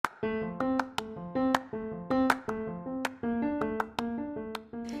Hello,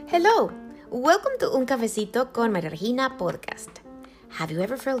 welcome to Un Cafecito con Maria Regina podcast. Have you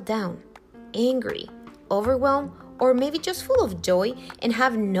ever felt down, angry, overwhelmed, or maybe just full of joy and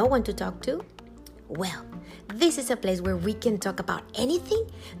have no one to talk to? Well, this is a place where we can talk about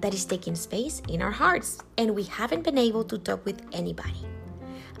anything that is taking space in our hearts and we haven't been able to talk with anybody.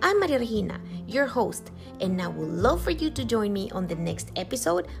 I'm Maria Regina, your host, and I would love for you to join me on the next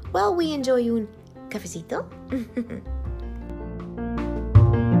episode while we enjoy un cafecito.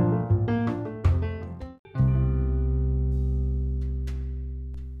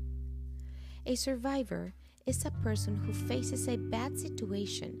 A survivor is a person who faces a bad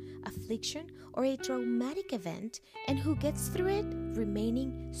situation, affliction, or a traumatic event and who gets through it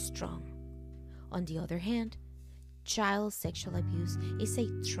remaining strong. On the other hand, child sexual abuse is a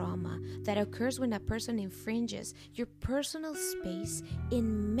trauma that occurs when a person infringes your personal space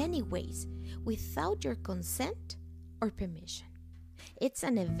in many ways without your consent or permission. It's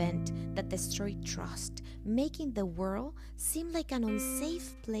an event that destroys trust, making the world seem like an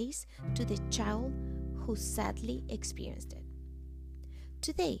unsafe place to the child who sadly experienced it.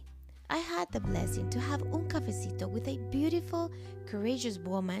 Today, I had the blessing to have un cafecito with a beautiful, courageous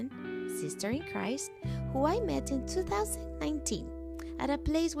woman, sister in Christ, who I met in 2019 at a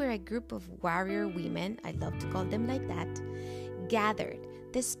place where a group of warrior women, I love to call them like that, gathered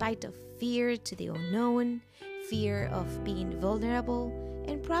despite of fear to the unknown, fear of being vulnerable,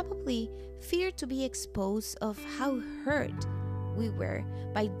 and probably fear to be exposed of how hurt we were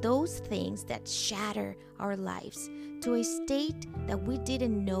by those things that shatter our lives to a state that we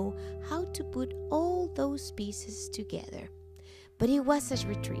didn't know how to put all those pieces together. But it was a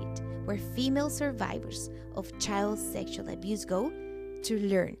retreat where female survivors of child sexual abuse go to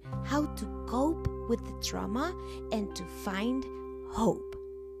learn how to cope with the trauma and to find hope.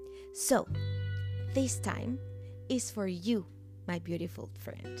 So, this time is for you, my beautiful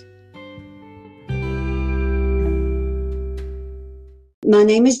friend. My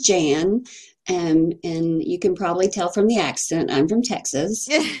name is Jan, and you can probably tell from the accent, I'm from Texas.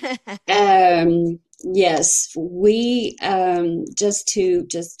 Yes, we just to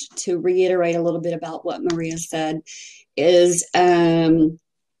reiterate a little bit about what Maria said is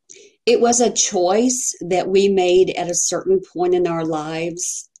it was a choice that we made at a certain point in our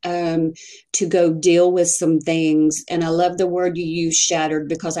lives to go deal with some things. And I love the word you use, shattered,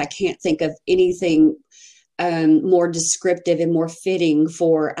 because I can't think of anything more descriptive and more fitting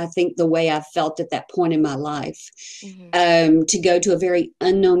for, I think, the way I felt at that point in my life. To go to a very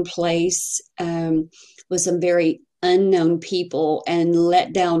unknown place with some very unknown people and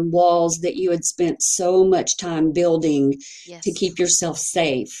let down walls that you had spent so much time building to keep yourself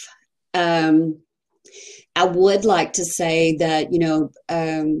safe. I would like to say that,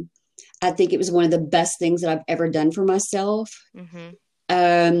 I think it was one of the best things that I've ever done for myself.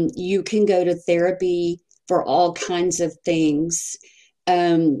 You can go to therapy for all kinds of things.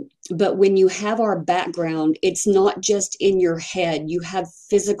 But when you have our background, it's not just in your head. You have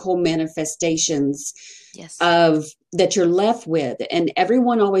physical manifestations of that you're left with. And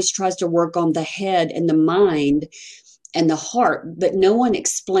everyone always tries to work on the head and the mind and the heart, but no one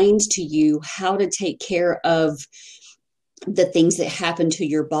explains to you how to take care of the things that happen to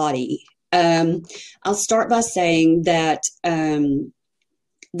your body. I'll start by saying that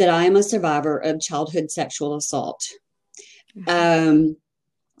that I am a survivor of childhood sexual assault.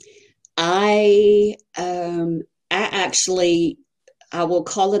 I actually, I will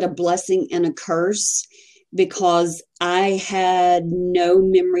call it a blessing and a curse because I had no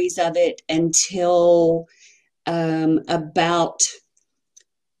memories of it until about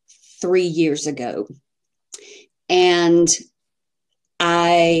 3 years ago. And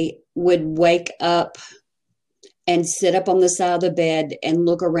I would wake up and sit up on the side of the bed and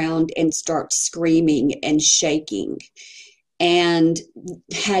look around and start screaming and shaking and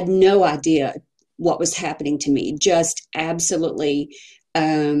had no idea what was happening to me. Just absolutely,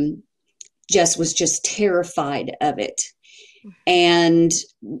 was terrified of it and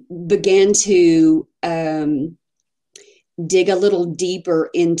began to dig a little deeper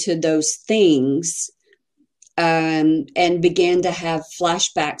into those things and began to have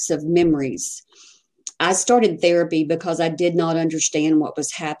flashbacks of memories. I started therapy because I did not understand what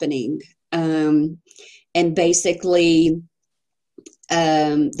was happening. And basically,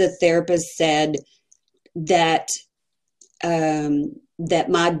 the therapist said that that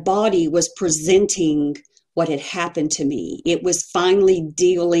my body was presenting what had happened to me. It was finally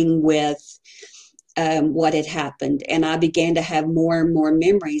dealing with what had happened. And I began to have more and more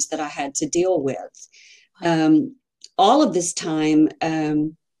memories that I had to deal with. All of this time,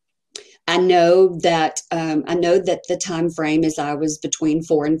 I know that the time frame is I was between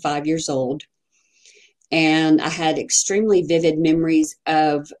 4 and 5 years old, and I had extremely vivid memories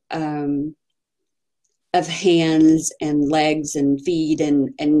of hands and legs and feet and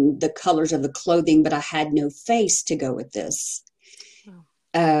the colors of the clothing, but I had no face to go with this. Oh.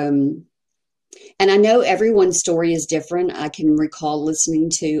 And I know everyone's story is different. I can recall listening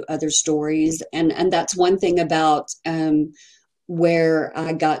to other stories, and that's one thing about where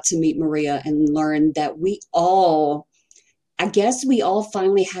I got to meet Maria and learn that I guess we all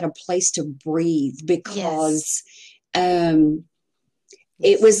finally had a place to breathe, because it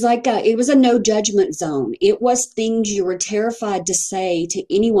was it was a no judgment zone. It was things you were terrified to say to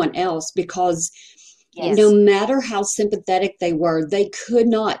anyone else, because no matter how sympathetic they were, they could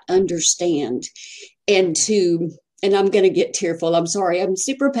not understand. And I'm going to get tearful. I'm sorry. I'm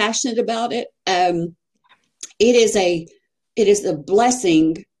super passionate about it. It is a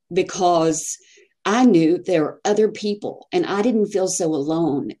blessing, because I knew there were other people and I didn't feel so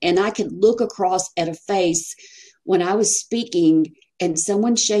alone. And I could look across at a face when I was speaking and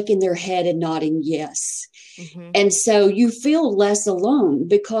someone shaking their head and nodding yes. Mm-hmm. And so you feel less alone,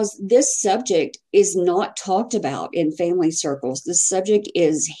 because this subject is not talked about in family circles. This subject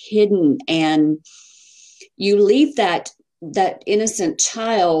is hidden, and you leave that innocent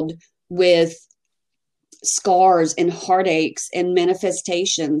child with scars and heartaches and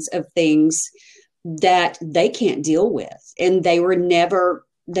manifestations of things that they can't deal with. And they never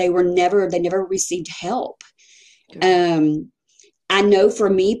received help. I know for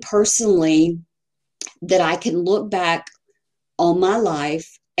me personally that I can look back on my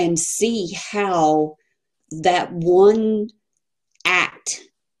life and see how that one act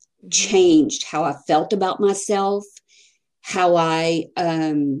changed how I felt about myself, how I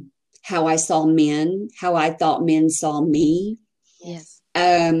saw men, how I thought men saw me. Yes.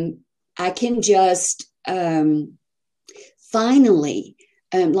 I can just finally,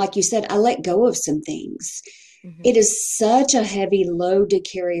 like you said, I let go of some things. Mm-hmm. It is such a heavy load to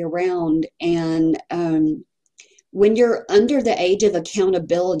carry around. And when you're under the age of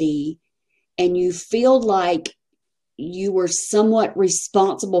accountability and you feel like you were somewhat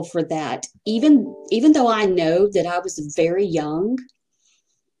responsible for that, even though I know that I was very young,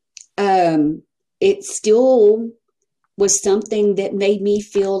 it still was something that made me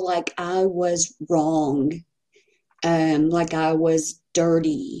feel like I was wrong, like I was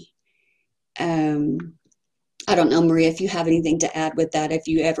dirty. I don't know, Maria, if you have anything to add with that, if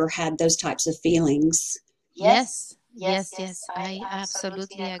you ever had those types of feelings. Yes. I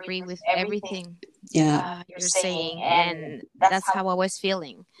absolutely agree with everything you're saying. And that's how I was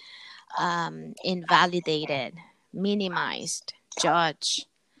feeling. Invalidated, minimized, judged.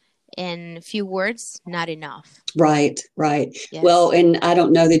 In few words, not enough. Right. Yes. Well, and I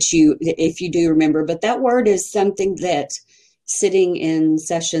don't know if you do remember, but that word is something that sitting in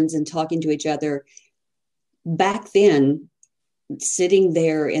sessions and talking to each other back then, sitting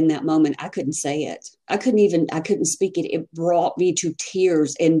there in that moment, I couldn't say it. I couldn't speak it. It brought me to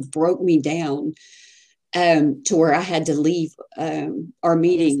tears and broke me down to where I had to leave our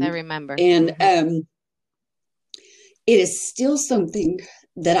meeting. Yes, I remember. And it is still something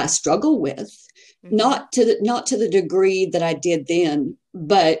that I struggle with, not to the degree that I did then,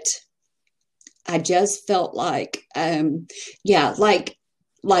 but I just felt like,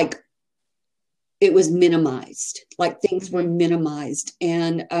 like it was minimized, like things were minimized.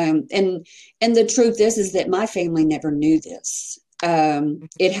 And the truth is that my family never knew this.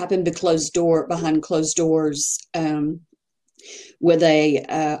 It happened behind closed doors, with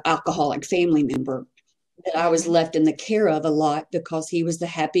a alcoholic family member that I was left in the care of a lot, because he was the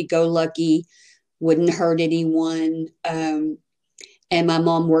happy-go-lucky, wouldn't hurt anyone. And my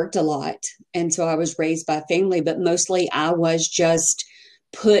mom worked a lot. And so I was raised by family, but mostly I was just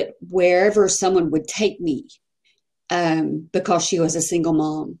put wherever someone would take me, because she was a single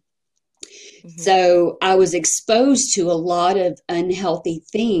mom. Mm-hmm. So I was exposed to a lot of unhealthy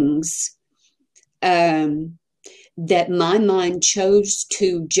things that my mind chose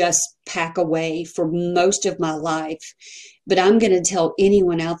to just pack away for most of my life. But I'm going to tell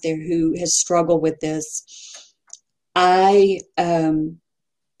anyone out there who has struggled with this, I'm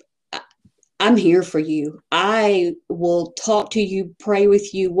here for you. I will talk to you, pray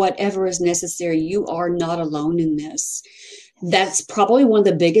with you, whatever is necessary. You are not alone in this. That's probably one of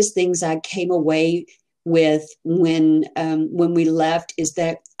the biggest things I came away with when we left, is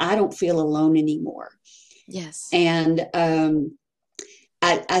that I don't feel alone anymore. Yes. And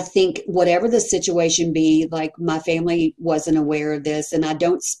I think whatever the situation be, like my family wasn't aware of this, and I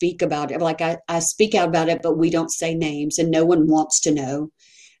don't speak about it. Like I speak out about it, but we don't say names, and no one wants to know.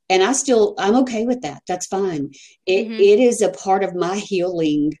 And I'm okay with that. That's fine. It is a part of my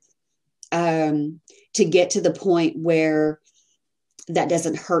healing, to get to the point where that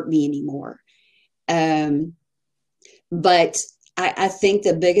doesn't hurt me anymore. But I think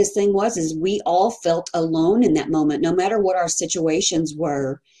the biggest thing is we all felt alone in that moment, no matter what our situations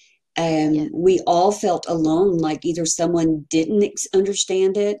were. We all felt alone, like either someone didn't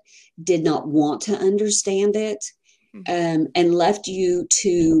understand it, did not want to understand it, and left you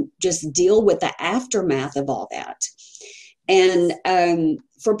to just deal with the aftermath of all that. And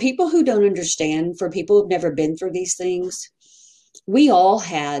for people who don't understand, for people who've never been through these things, we all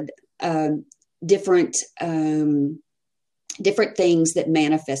had different things that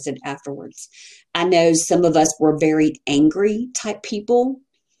manifested afterwards. I know some of us were very angry type people.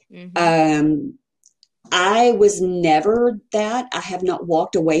 I was never that. I have not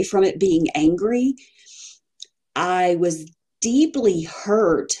walked away from it being angry. I was deeply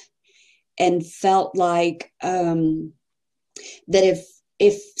hurt and felt like that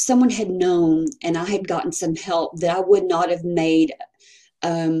if someone had known and I had gotten some help, that I would not have made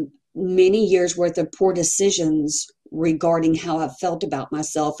many years worth of poor decisions regarding how I felt about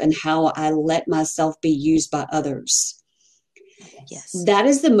myself and how I let myself be used by others. Yes. That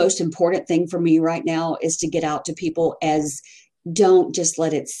is the most important thing for me right now, is to get out to people as, don't just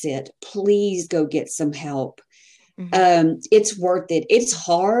let it sit. Please go get some help. It's worth it. It's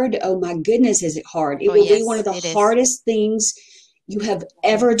hard. Oh my goodness, is it hard? It will be one of the hardest things you have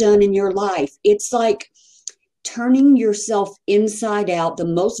ever done in your life. It's like turning yourself inside out, the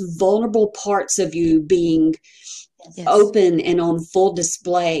most vulnerable parts of you being open and on full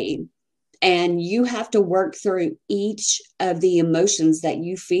display. And you have to work through each of the emotions that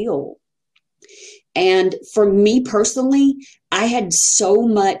you feel. And for me personally, I had so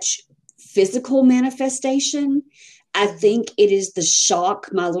much physical manifestation. I think it is the shock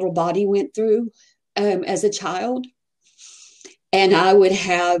my little body went through as a child. And I would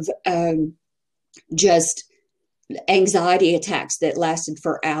have just anxiety attacks that lasted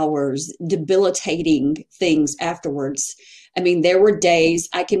for hours, debilitating things afterwards. I mean, there were days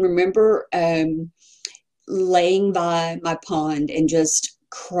I can remember laying by my pond and just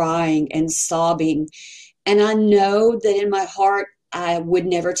crying and sobbing. And I know that in my heart, I would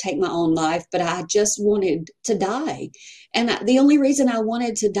never take my own life, but I just wanted to die. And the only reason I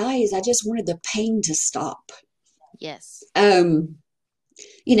wanted to die is I just wanted the pain to stop. Yes.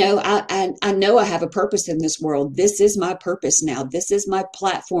 You know, I know I have a purpose in this world. This is my purpose now. This is my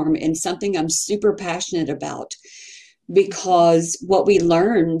platform and something I'm super passionate about. Because what we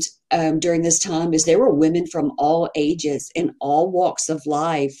learned during this time is there were women from all ages and all walks of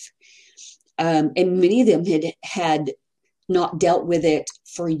life. And many of them had not dealt with it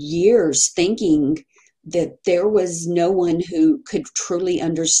for years, thinking that there was no one who could truly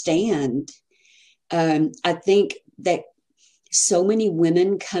understand. I think that so many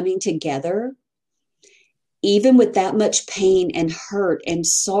women coming together, even with that much pain and hurt and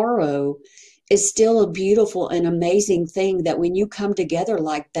sorrow, is still a beautiful and amazing thing, that when you come together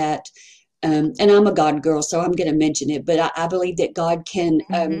like that, and I'm a God girl, so I'm going to mention it, but I believe that God can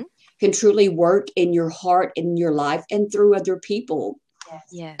truly work in your heart, in your life, and through other people.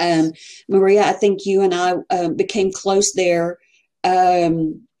 Yes. Maria, I think you and I became close there.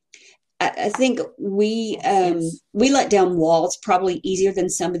 I think we let down walls probably easier than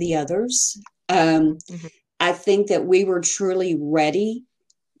some of the others. I think that we were truly ready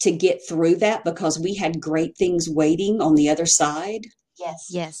to get through that because we had great things waiting on the other side.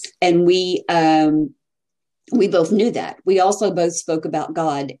 Yes. And we both knew that. We also both spoke about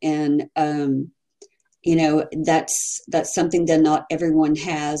God, and you know, that's something that not everyone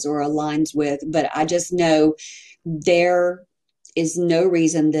has or aligns with. But I just know there is no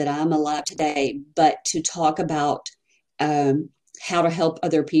reason that I'm alive today but to talk about how to help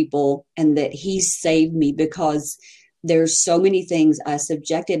other people, and that He saved me, because there's so many things I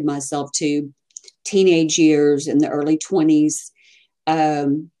subjected myself to teenage years in the early 20s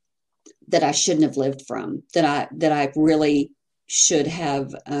that I shouldn't have lived from, that I really should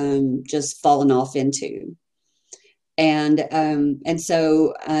have just fallen off into. And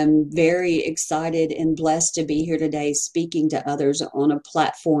so I'm very excited and blessed to be here today speaking to others on a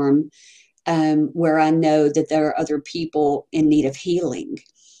platform where I know that there are other people in need of healing.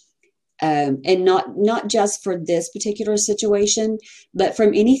 And not just for this particular situation, but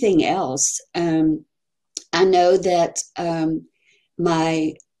from anything else. I know that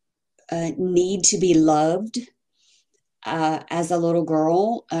my need to be loved as a little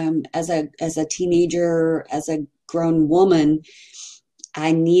girl, as a teenager, as a grown woman,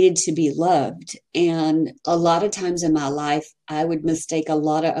 I needed to be loved. And a lot of times in my life, I would mistake a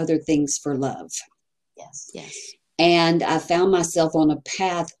lot of other things for love. Yes. Yes. And I found myself on a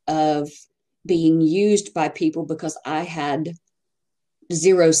path of being used by people because I had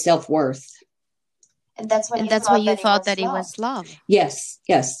zero self-worth. And that's why you thought that it was love. Yes,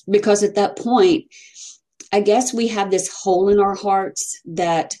 yes. Because at that point, I guess we have this hole in our hearts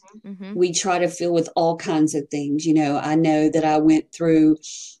that we try to fill with all kinds of things. You know, I know that I went through,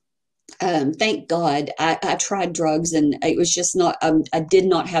 thank God, I tried drugs, and it was just not, I did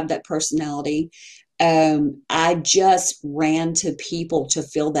not have that personality. I just ran to people to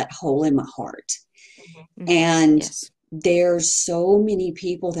fill that hole in my heart. And there's so many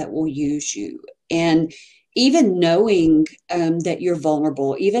people that will use you. And even knowing that you're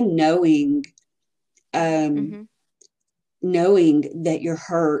vulnerable, even knowing that you're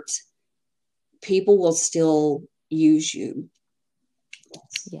hurt, people will still use you.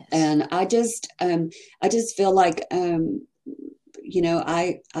 Yes. And I just feel like, you know,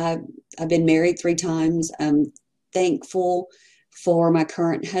 I've been married 3 times. I'm thankful for my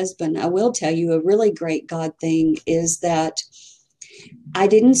current husband. I will tell you a really great God thing is that I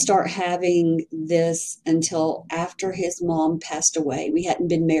didn't start having this until after his mom passed away. We hadn't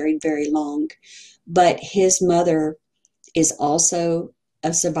been married very long, but his mother is also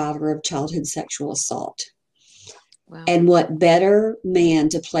a survivor of childhood sexual assault. Wow. And what better man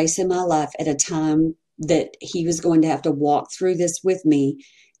to place in my life at a time that he was going to have to walk through this with me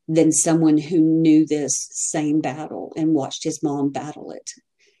than someone who knew this same battle and watched his mom battle it.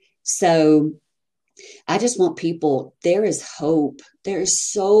 So I just want people, there is hope. There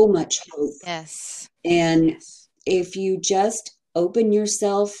is so much hope. Yes. And if you just open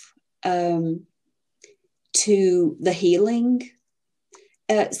yourself to the healing,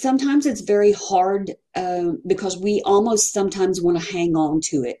 sometimes it's very hard because we almost sometimes want to hang on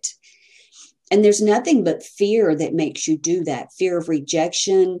to it. And there's nothing but fear that makes you do that. Fear of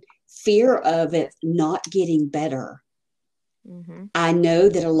rejection, fear of it not getting better. I know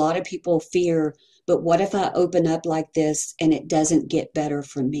that a lot of people fear, but what if I open up like this and it doesn't get better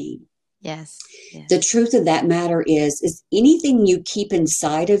for me? Yes. The truth of that matter is anything you keep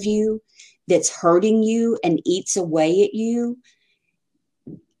inside of you that's hurting you and eats away at you,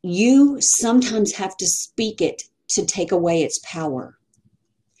 you sometimes have to speak it to take away its power.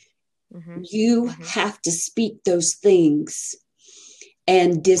 You have to speak those things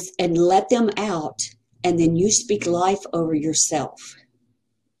and let them out, and then you speak life over yourself.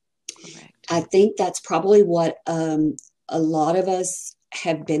 Correct. I think that's probably what a lot of us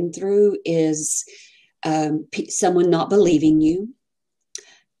have been through is someone not believing you.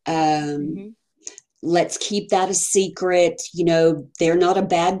 Let's keep that a secret. You know, they're not a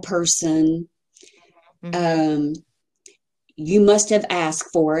bad person. You must have asked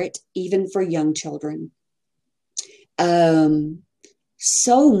for it, even for young children.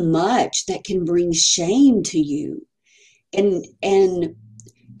 So much that can bring shame to you. And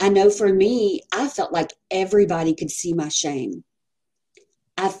I know for me, I felt like everybody could see my shame.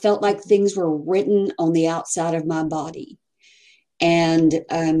 I felt like things were written on the outside of my body. And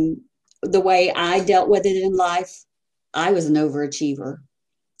the way I dealt with it in life, I was an overachiever.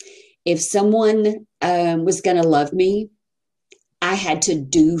 If someone was going to love me, I had to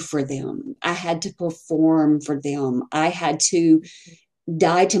do for them. I had to perform for them. I had to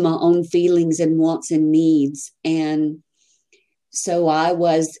die to my own feelings and wants and needs. And so I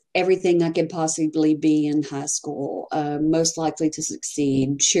was everything I could possibly be in high school, most likely to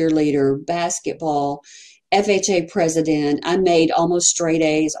succeed, cheerleader, basketball, FHA president. I made almost straight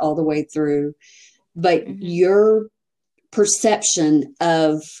A's all the way through. But your perception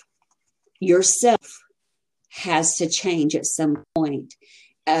of yourself has to change at some point.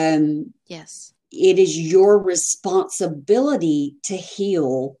 Yes. It is your responsibility to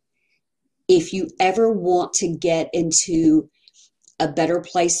heal if you ever want to get into a better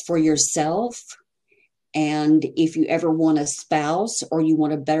place for yourself. And if you ever want a spouse or you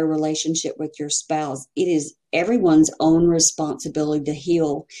want a better relationship with your spouse, it is everyone's own responsibility to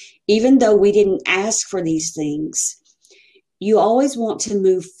heal. Even though we didn't ask for these things, you always want to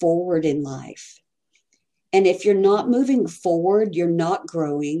move forward in life. And if you're not moving forward, you're not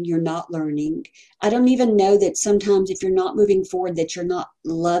growing, you're not learning. I don't even know that sometimes if you're not moving forward, that you're not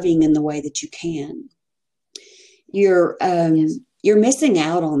loving in the way that you can. You're missing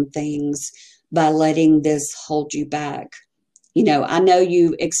out on things by letting this hold you back. You know, I know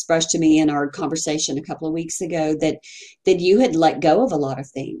you expressed to me in our conversation a couple of weeks ago that you had let go of a lot of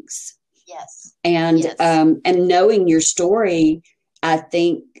things. Yes. And knowing your story, I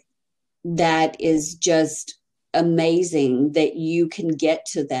think that is just amazing that you can get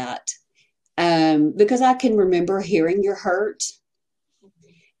to that. Because I can remember hearing your hurt,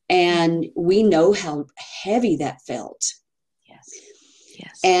 and we know how heavy that felt. Yes.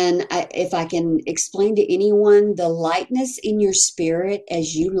 Yes. And if I can explain to anyone, the lightness in your spirit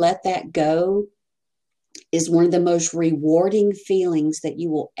as you let that go is one of the most rewarding feelings that you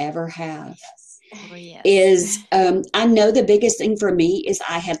will ever have. Oh, yes. I know the biggest thing for me is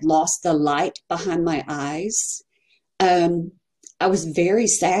I had lost the light behind my eyes. I was very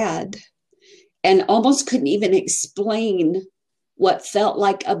sad and almost couldn't even explain what felt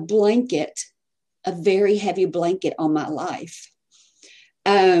like a blanket, a very heavy blanket on my life.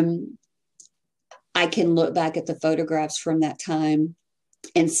 I can look back at the photographs from that time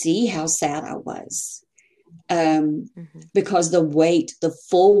and see how sad I was. Because the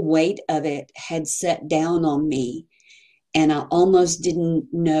full weight of it had set down on me, and I almost didn't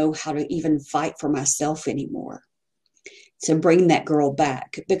know how to even fight for myself anymore. To bring that girl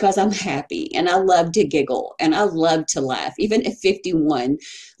back, because I'm happy and I love to giggle and I love to laugh, even at 51.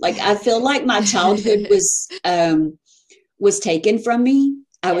 Like, I feel like my childhood was taken from me.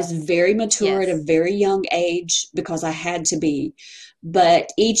 I was very mature at a very young age because I had to be.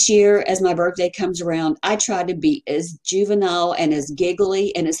 But each year as my birthday comes around, I try to be as juvenile and as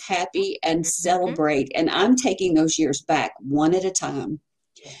giggly and as happy and celebrate. And I'm taking those years back one at a time.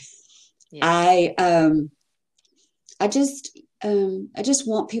 Yes. I just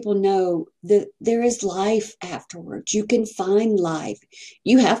want people to know that there is life afterwards. You can find life.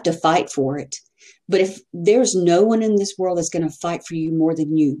 You have to fight for it. But if there's no one in this world that's going to fight for you more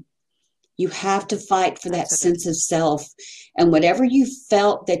than you, you have to fight for that sense of self. And whatever you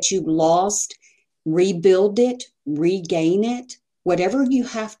felt that you lost, rebuild it, regain it, whatever you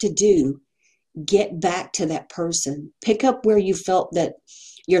have to do, get back to that person. Pick up where you felt that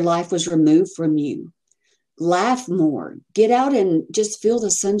your life was removed from you. Laugh more. Get out and just feel the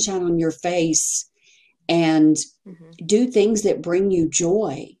sunshine on your face and do things that bring you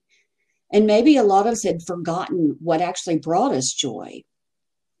joy. And maybe a lot of us had forgotten what actually brought us joy.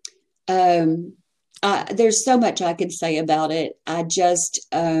 There's so much I can say about it. I just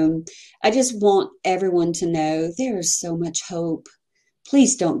want everyone to know there is so much hope.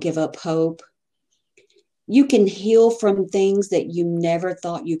 Please don't give up hope. You can heal from things that you never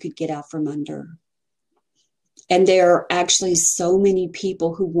thought you could get out from under. And there are actually so many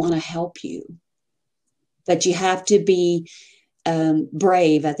people who want to help you. But you have to be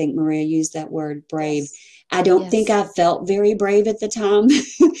brave. I think Maria used that word, brave. Yes. I don't think I felt very brave at the time.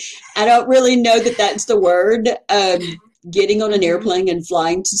 I don't really know that that's the word. Getting on an airplane and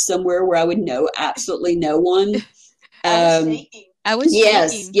flying to somewhere where I would know absolutely no one. I was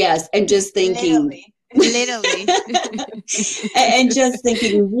shaking. Yes. And just thinking. Literally. And just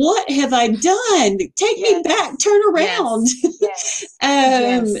thinking, what have I done? Take me back, turn around. Yes.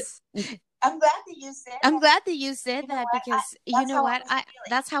 I'm glad that you said that because you know what?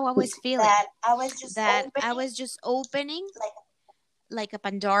 That's how I was feeling. That I was just opening like a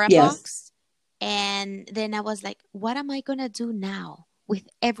Pandora box. And then I was like, what am I going to do now with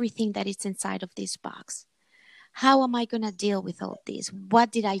everything that is inside of this box? How am I going to deal with all this?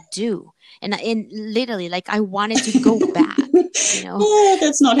 What did I do? And literally, like, I wanted to go back, you know. Oh,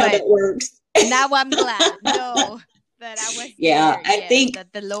 that's not how that works. Now I'm glad. No, that I was there. I think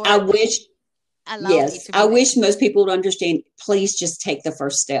that the Lord I wish I wish most people would understand, please just take the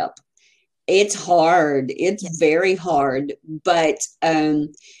first step. It's hard. It's very hard, but I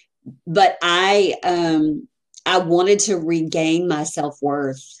wanted to regain my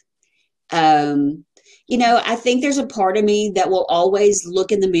self-worth. You know, I think there's a part of me that will always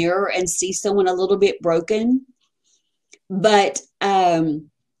look in the mirror and see someone a little bit broken. But I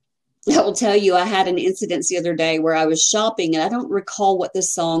will tell you, I had an incident the other day where I was shopping, and I don't recall what the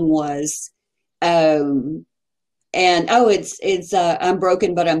song was. It's I'm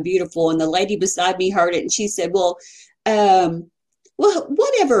broken, but I'm beautiful. And the lady beside me heard it, and she said, well,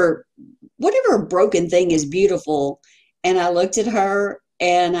 whatever broken thing is beautiful. And I looked at her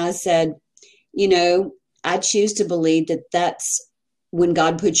and I said, you know, I choose to believe that that's when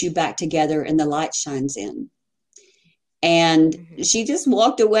God puts you back together and the light shines in. And she just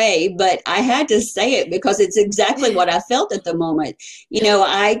walked away, but I had to say it because it's exactly what I felt at the moment. You know,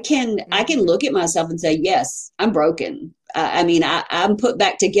 I can look at myself and say, yes, I'm broken. I'm put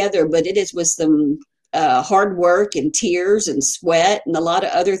back together, but it is with some hard work and tears and sweat and a lot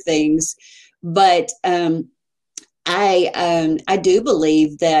of other things. But I do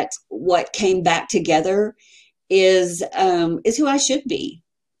believe that what came back together is who I should be.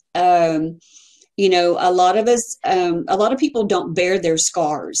 You know, a lot of us, a lot of people don't bear their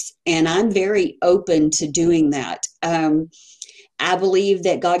scars, and I'm very open to doing that. I believe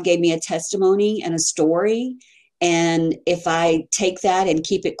that God gave me a testimony and a story. And if I take that and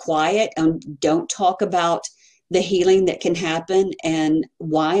keep it quiet and don't talk about the healing that can happen and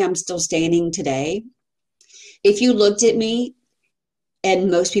why I'm still standing today, if you looked at me, and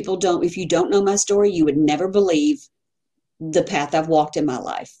most people don't, if you don't know my story, you would never believe the path I've walked in my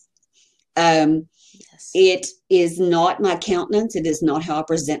life. Yes. It is not my countenance. It is not how I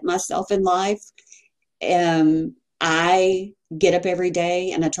present myself in life. I get up every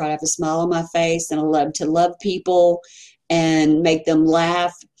day and I try to have a smile on my face, and I love to love people and make them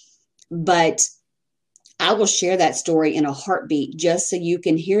laugh. But I will share that story in a heartbeat just so you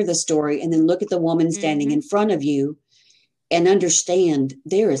can hear the story and then look at the woman standing in front of you and understand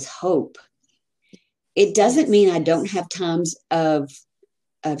there is hope. It doesn't mean I don't have times of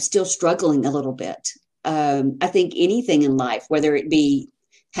still struggling a little bit. I think anything in life, whether it be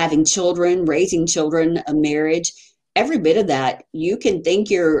having children, raising children, a marriage, every bit of that, you can think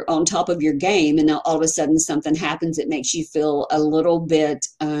you're on top of your game, and all of a sudden something happens that makes you feel a little bit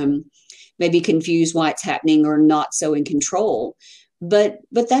maybe confused why it's happening or not so in control. But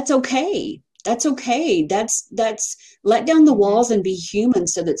that's okay. That's okay. That's let down the walls and be human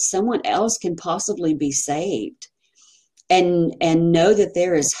so that someone else can possibly be saved and know that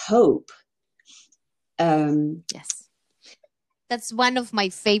there is hope. Yes. That's one of my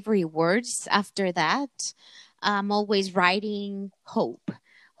favorite words after that. I'm always writing hope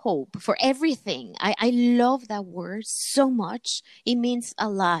for everything. I love that word so much. It means a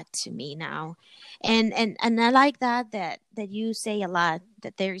lot to me now. And I like that you say a lot,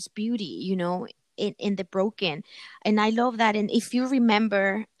 that there is beauty, you know, in the broken. And I love that. And if you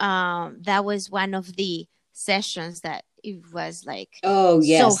remember, that was one of the sessions that it was like, so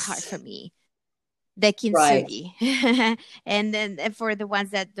hard for me. The kintsugi. Right. And then for the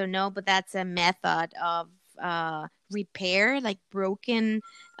ones that don't know, but that's a method of repair, like broken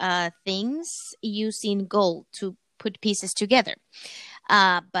things, using gold to put pieces together.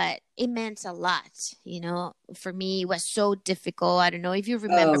 But it meant a lot, you know. For me, it was so difficult. I don't know if you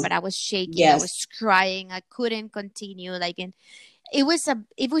remember, but I was shaking. Yes. I was crying. I couldn't continue. And it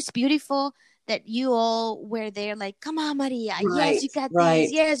was beautiful that you all were there. Like, come on, Maria. Right. Yes, you got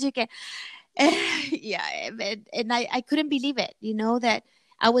this. Yes, you can. Yeah, and I couldn't believe it, you know, that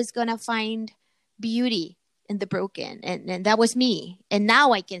I was gonna find beauty in the broken, and that was me. And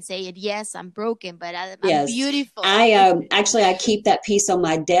now I can say it. Yes, I'm broken, but I'm beautiful. I actually I keep that piece on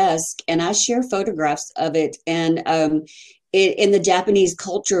my desk, and I share photographs of it. And in the Japanese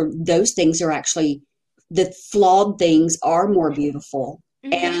culture, those things are actually, the flawed things are more beautiful.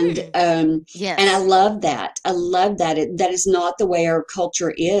 Mm-hmm. And yes. And I love that. That is not the way our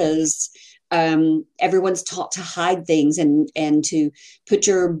culture is. Everyone's taught to hide things and to put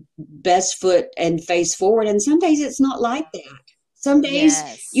your best foot and face forward. And some days it's not like that. Some days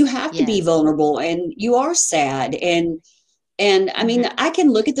you have to be vulnerable, and you are sad. And I mean, I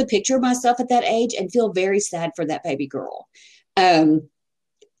can look at the picture of myself at that age and feel very sad for that baby girl.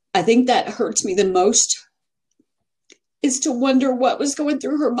 I think that hurts me the most, is to wonder what was going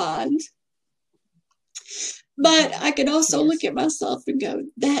through her mind. But I can also look at myself and go,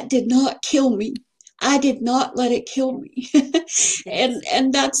 that did not kill me. I did not let it kill me.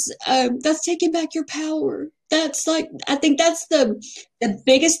 And that's taking back your power. That's like, I think that's the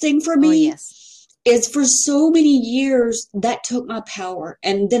biggest thing for me. Is for so many years that took my power,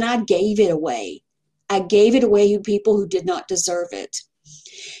 and then I gave it away. I gave it away to people who did not deserve it.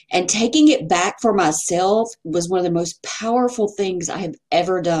 And taking it back for myself was one of the most powerful things I have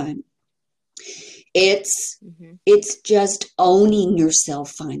ever done. It's just owning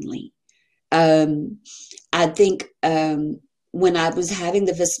yourself finally. I think when I was having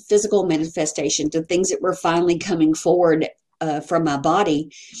the physical manifestation, the things that were finally coming forward from my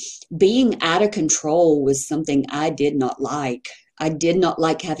body, being out of control was something I did not like. I did not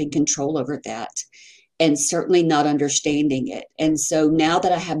like having control over that, and certainly not understanding it. And so now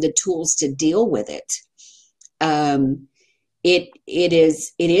that I have the tools to deal with it, it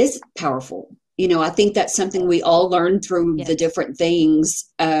is powerful. You know, I think that's something we all learn through the different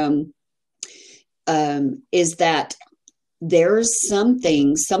things, is that there's some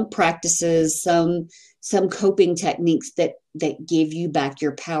things, some practices, some coping techniques that give you back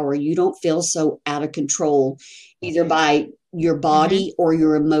your power. You don't feel so out of control, either by your body or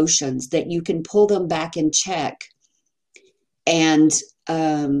your emotions, that you can pull them back in check and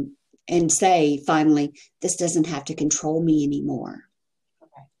say, finally, this doesn't have to control me anymore.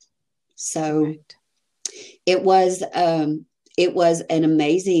 So it was it was an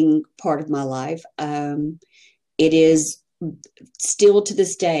amazing part of my life. It is still to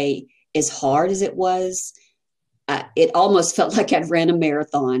this day, as hard as it was, it almost felt like I'd ran a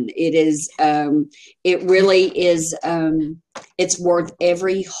marathon. It really is, it's worth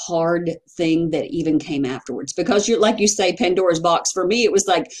every hard thing that even came afterwards, because like you say, Pandora's box, for me, it was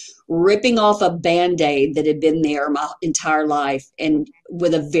like ripping off a Band-Aid that had been there my entire life, and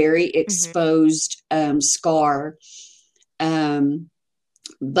with a very exposed, scar.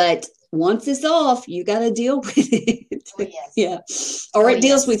 But once it's off, you got to deal with it. Oh, yes. Yeah. Or it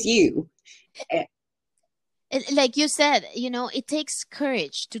deals with you. Like you said, it takes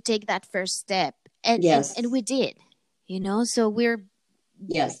courage to take that first step. And, yes. and we did, so we're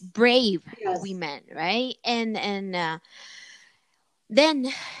brave women, right? And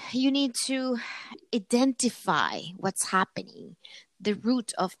then you need to identify what's happening, the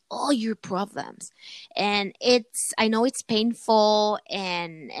root of all your problems. And I know it's painful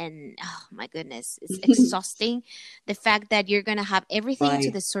and oh my goodness, it's exhausting. The fact that you're going to have everything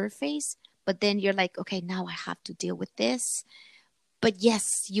to the surface, but then you're like, okay, now I have to deal with this. But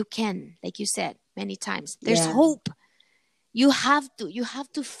yes, you can, like you said many times, there's hope. You have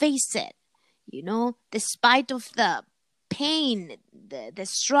to face it, despite of the pain, the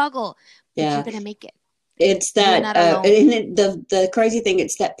struggle, but you're going to make it. It's that, and the crazy thing,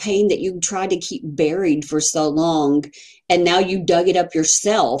 it's that pain that you tried to keep buried for so long, and now you dug it up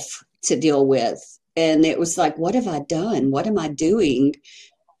yourself to deal with. And it was like, what have I done? What am I doing?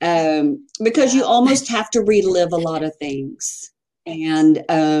 Because you almost have to relive a lot of things. And,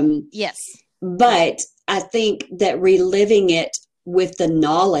 yes, but I think that reliving it with the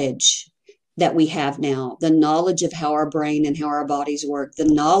knowledge that we have now, the knowledge of how our brain and how our bodies work, the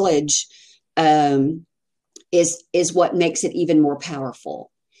knowledge, is what makes it even more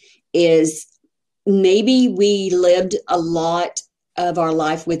powerful. Is maybe we lived a lot of our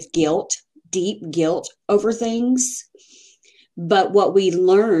life with guilt, deep guilt over things. But what we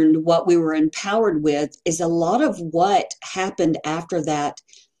learned, what we were empowered with, is a lot of what happened after that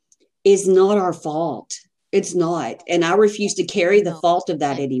is not our fault. It's not. And I refuse to carry the fault of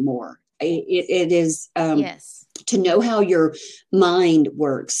that anymore. It is to know how your mind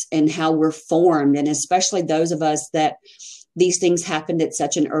works and how we're formed. And especially those of us that these things happened at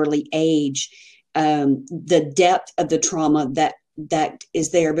such an early age, the depth of the trauma that is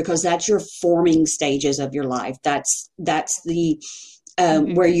there, because that's your forming stages of your life. That's the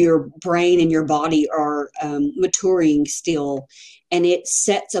where your brain and your body are maturing still, and it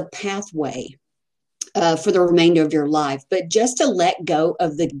sets a pathway for the remainder of your life. But just to let go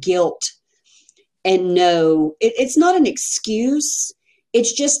of the guilt and know it's not an excuse.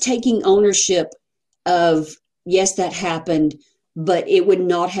 It's just taking ownership of, yes, that happened, but it would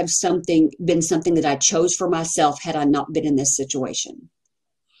not have been something that I chose for myself had I not been in this situation.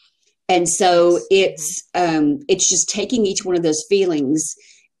 And so it's just taking each one of those feelings,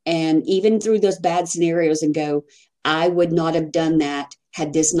 and even through those bad scenarios, and go, I would not have done that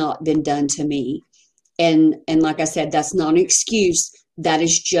had this not been done to me. And like I said, that's not an excuse. That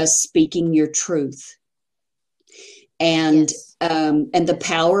is just speaking your truth. And the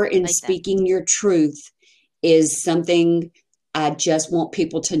power in speaking your truth is something I just want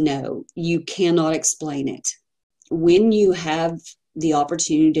people to know. You cannot explain it. When you have the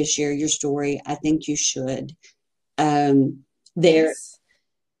opportunity to share your story, I think you should. We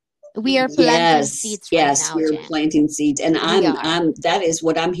are planting seeds right now. Yes, we're planting seeds. And that is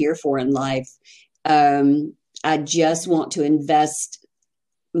what I'm here for in life. I just want to invest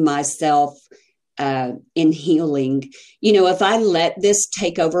myself in healing. If I let this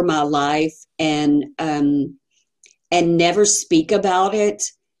take over my life and never speak about it,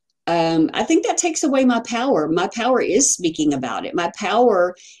 I think that takes away my power. My power is speaking about it. My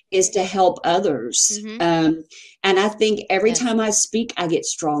power is to help others. And I think every time I speak, I get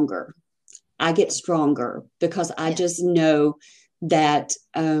stronger. Because I just know that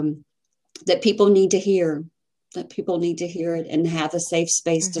that people need to hear. That people need to hear it and have a safe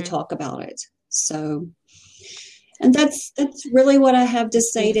space to talk about it. So, and that's really what I have to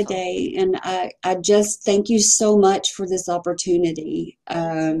say today. And I just thank you so much for this opportunity.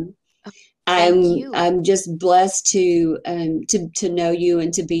 I'm just blessed to know you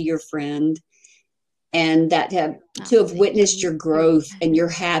and to be your friend, and to have witnessed your growth, and you're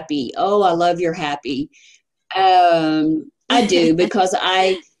happy. Oh, I love you're happy. I do, because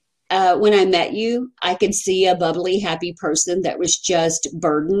when I met you, I could see a bubbly, happy person that was just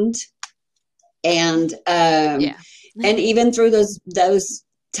burdened. And, and even through those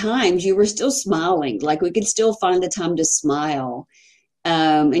times, you were still smiling. Like, we could still find the time to smile.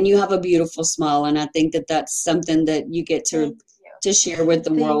 And you have a beautiful smile. And I think that that's something that you get to to share with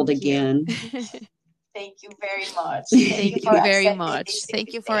the world again. Thank you very much. Thank you very much.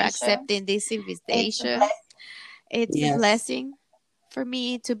 Thank you for accepting this invitation. It's a blessing for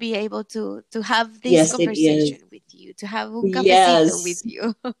me to be able to have this conversation with you, to have un cafecito with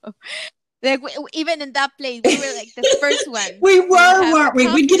you. Like even in that place, we were like the first one. We were, weren't we?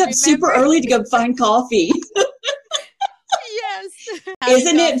 We'd get up super early to go find coffee. Yes.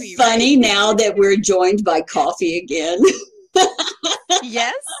 Isn't it funny now that we're joined by coffee again?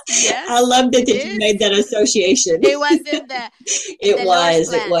 Yes. I love that you made that association. It wasn't the. It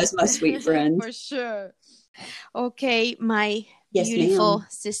was my sweet friend. For sure. Okay, my beautiful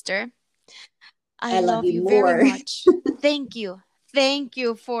sister. I love you very much. Thank you. Thank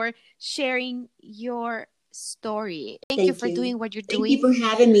you for sharing your story. Thank you for doing what you're doing. Thank you for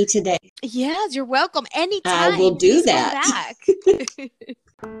having me today. Yes, you're welcome. Anytime. I will do that.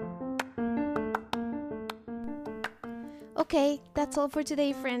 Okay, that's all for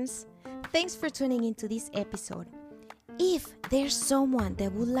today, friends. Thanks for tuning into this episode. If there's someone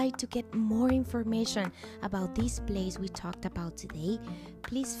that would like to get more information about this place we talked about today,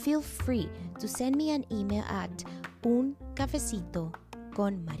 please feel free to send me an email at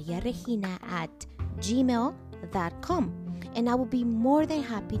uncafecitoconmariaregina@gmail.com, and I will be more than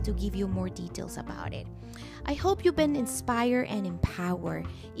happy to give you more details about it. I hope you've been inspired and empowered.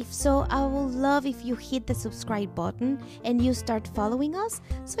 If so, I would love if you hit the subscribe button and you start following us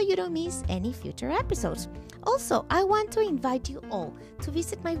so you don't miss any future episodes. Also, I want to invite you all to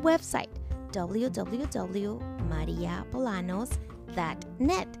visit my website,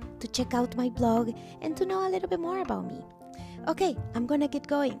 www.mariapolanos.net, to check out my blog and to know a little bit more about me. Okay, I'm gonna get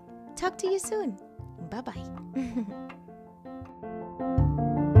going. Talk to you soon. Bye-bye.